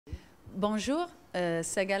Bonjour,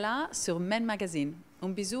 c'est Gala sur Men Magazine. Un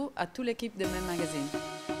bisou à toute l'équipe de Men Magazine.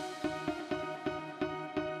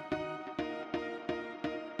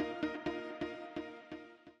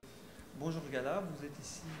 Bonjour Gala, vous êtes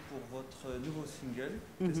ici pour votre nouveau single,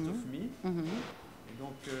 Test of Me. Et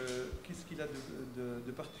donc, qu'est-ce qu'il a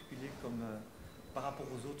de particulier comme, par rapport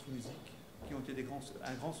aux autres musiques qui ont été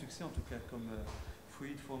un grand succès en tout cas, comme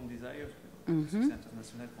Free From Desire, un succès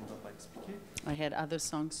international qu'on ne va pas expliquer. I had other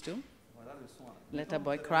songs too. Voilà, le son, Let a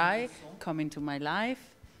Boy Cry, Come Into My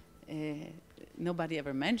Life. Nobody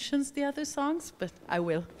ever mentions the other songs, but I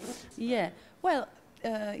will. Yeah, well,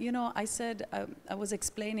 you know, I said, I was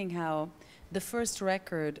explaining how the first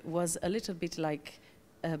record was a little bit like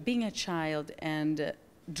being a child and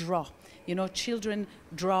draw. You know, children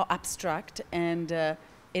draw abstract and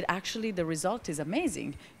it actually, the result is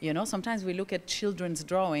amazing. You know, sometimes we look at children's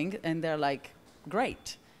drawing and they're like,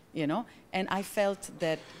 great, you know. And I felt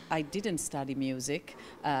that I didn't study music.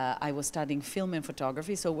 I was studying film and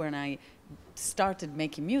photography. So when I started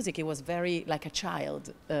making music, it was very like a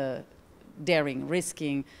child, daring,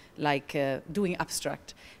 risking, like doing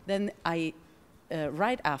abstract. Then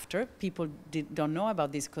right after, people don't know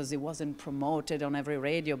about this because it wasn't promoted on every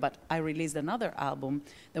radio, but I released another album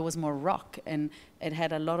that was more rock, and it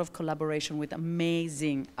had a lot of collaboration with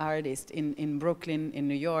amazing artists in Brooklyn, in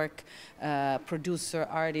New York, producer,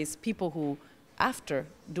 artists, people who, after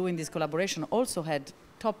doing this collaboration, also had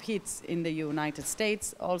top hits in the United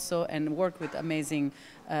States also, and worked with amazing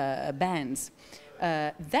bands.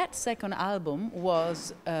 That second album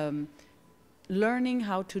was learning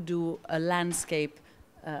how to do a landscape,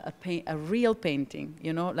 a real painting,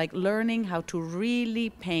 you know, like learning how to really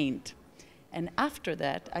paint. And after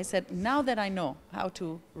that, I said, now that I know how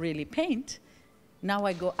to really paint, now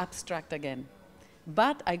I go abstract again.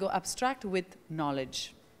 But I go abstract with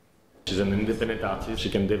knowledge. She's an independent artist. She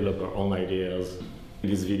can develop her own ideas.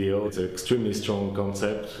 This video, it's an extremely strong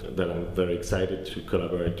concept that I'm very excited to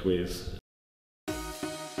collaborate with.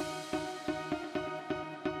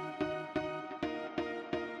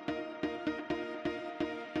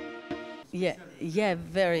 Yeah,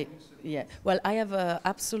 very, yeah. Well, I have an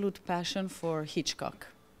absolute passion for Hitchcock.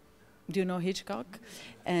 Do you know Hitchcock?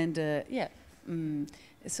 And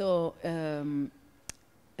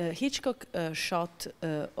Hitchcock shot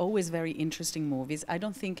always very interesting movies. I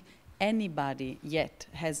don't think anybody yet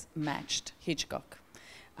has matched Hitchcock.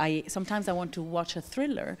 Sometimes I want to watch a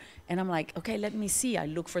thriller and I'm like, okay, let me see. I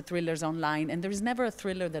look for thrillers online and there is never a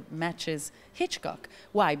thriller that matches Hitchcock.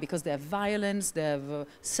 Why? Because they have violence, they have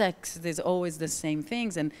sex, there's always the same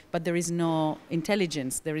things, but there is no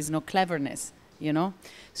intelligence, there is no cleverness, you know?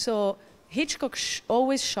 So Hitchcock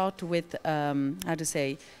always shot with, how to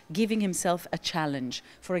say, giving himself a challenge.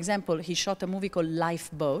 For example, he shot a movie called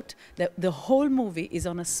Lifeboat. The whole movie is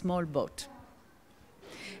on a small boat.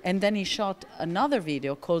 And then he shot another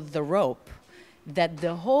video called The Rope, that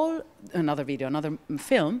another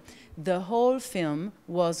film, the whole film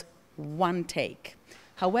was one take.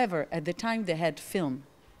 However, at the time they had film,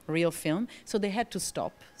 real film, so they had to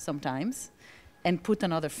stop sometimes and put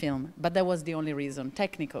another film, but that was the only reason,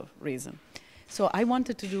 technical reason. So I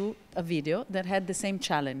wanted to do a video that had the same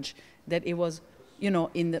challenge, that it was, you know,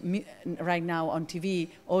 right now on TV,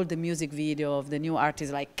 all the music video of the new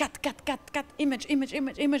artists, like cut, image,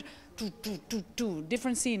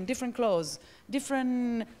 different scene, different clothes,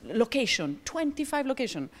 different location, 25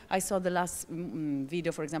 location. I saw the last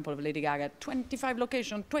video, for example, of Lady Gaga, 25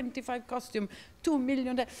 location, 25 costume, 2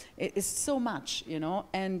 million. It's so much, you know,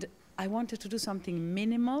 and I wanted to do something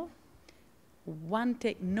minimal, one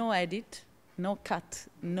take, no edit, no cut,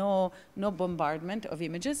 no bombardment of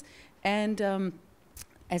images, and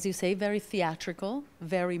as you say, very theatrical,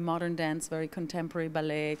 very modern dance, very contemporary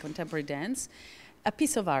ballet, contemporary dance. A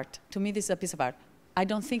piece of art. To me, this is a piece of art. I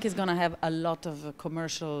don't think it's going to have a lot of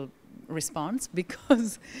commercial response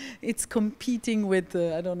because it's competing with,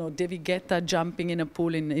 I don't know, David Guetta jumping in a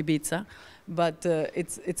pool in Ibiza. But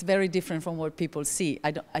it's very different from what people see.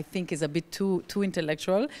 I think it's a bit too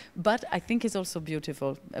intellectual, but I think it's also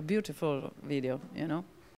beautiful, a beautiful video, you know.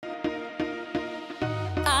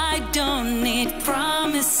 I don't need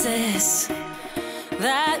promises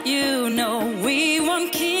that you know we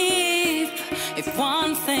won't keep. If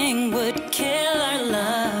one thing would kill our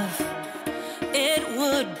love, it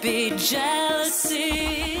would be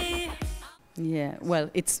jealousy. Yeah, well,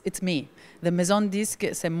 it's me. The maison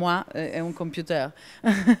disque, c'est moi, et un computer.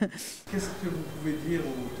 Qu'est-ce que vous pouvez dire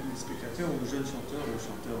aux téléspectateurs, aux jeunes chanteurs, aux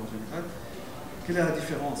chanteurs en général? Quelle est la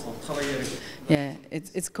différence entre travailler avec... Yeah,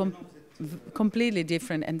 completely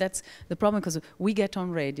different, and that's the problem, because we get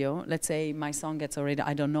on radio. Let's say my song gets on radio.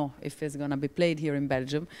 I don't know if it's gonna be played here in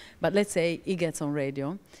Belgium, but let's say he gets on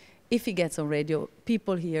radio. If he gets on radio,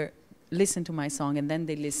 people here listen to my song, and then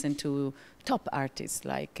they listen to top artists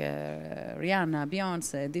like Rihanna,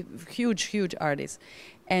 Beyonce, the huge artists.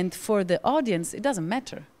 And for the audience, it doesn't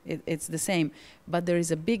matter. It's the same. But there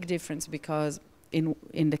is a big difference, because in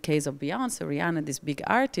the case of Beyonce, Rihanna, these big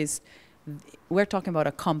artists, we're talking about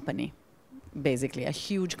a company, basically, a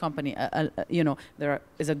huge company. You know, there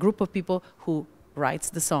is a group of people who writes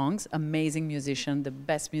the songs, amazing musician, the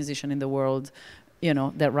best musician in the world, you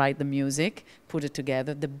know, that write the music, put it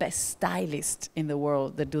together, the best stylists in the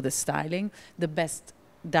world that do the styling, the best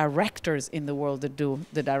directors in the world that do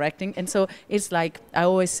the directing. And so it's like, I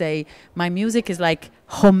always say, my music is like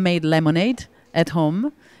homemade lemonade at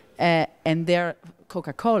home, and they're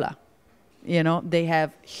Coca-Cola. You know, they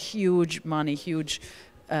have huge money, huge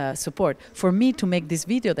support. For me to make this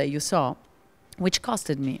video that you saw, which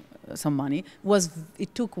costed me some money,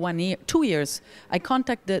 it took 1 year, 2 years. I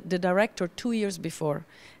contacted the director 2 years before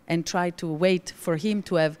and tried to wait for him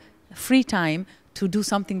to have free time to do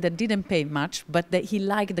something that didn't pay much, but that he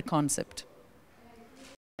liked the concept.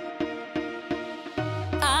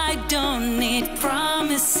 I don't need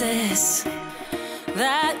promises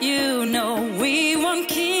that you know we won't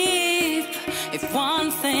keep. If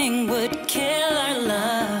one thing would kill our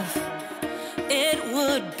love, it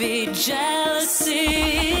would be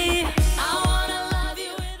jealousy. I wanna love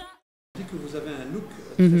you without... Tu dis que vous avez un look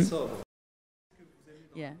très sobre.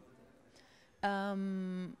 Yeah.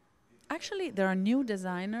 Actually, there are new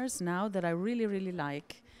designers now that I really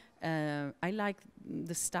like. I like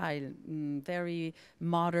the style, very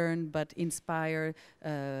modern but inspired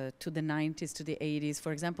to the 90s, to the 80s.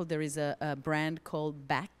 For example, there is a brand called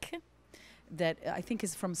Back that I think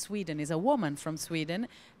is from Sweden, is a woman from Sweden,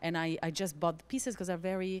 and I just bought the pieces because they're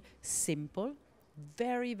very simple,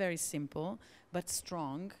 very simple, but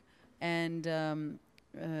strong, and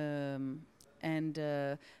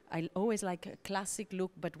I always like a classic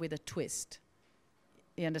look, but with a twist.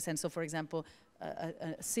 You understand? So, for example,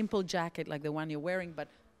 a simple jacket like the one you're wearing, but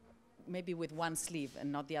maybe with one sleeve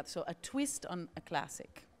and not the other. So, a twist on a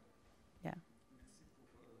classic. Yeah.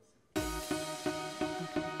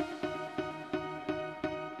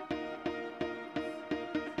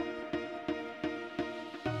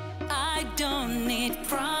 I don't need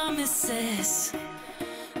promises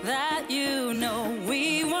that you know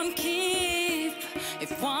we won't keep.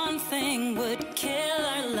 If one thing would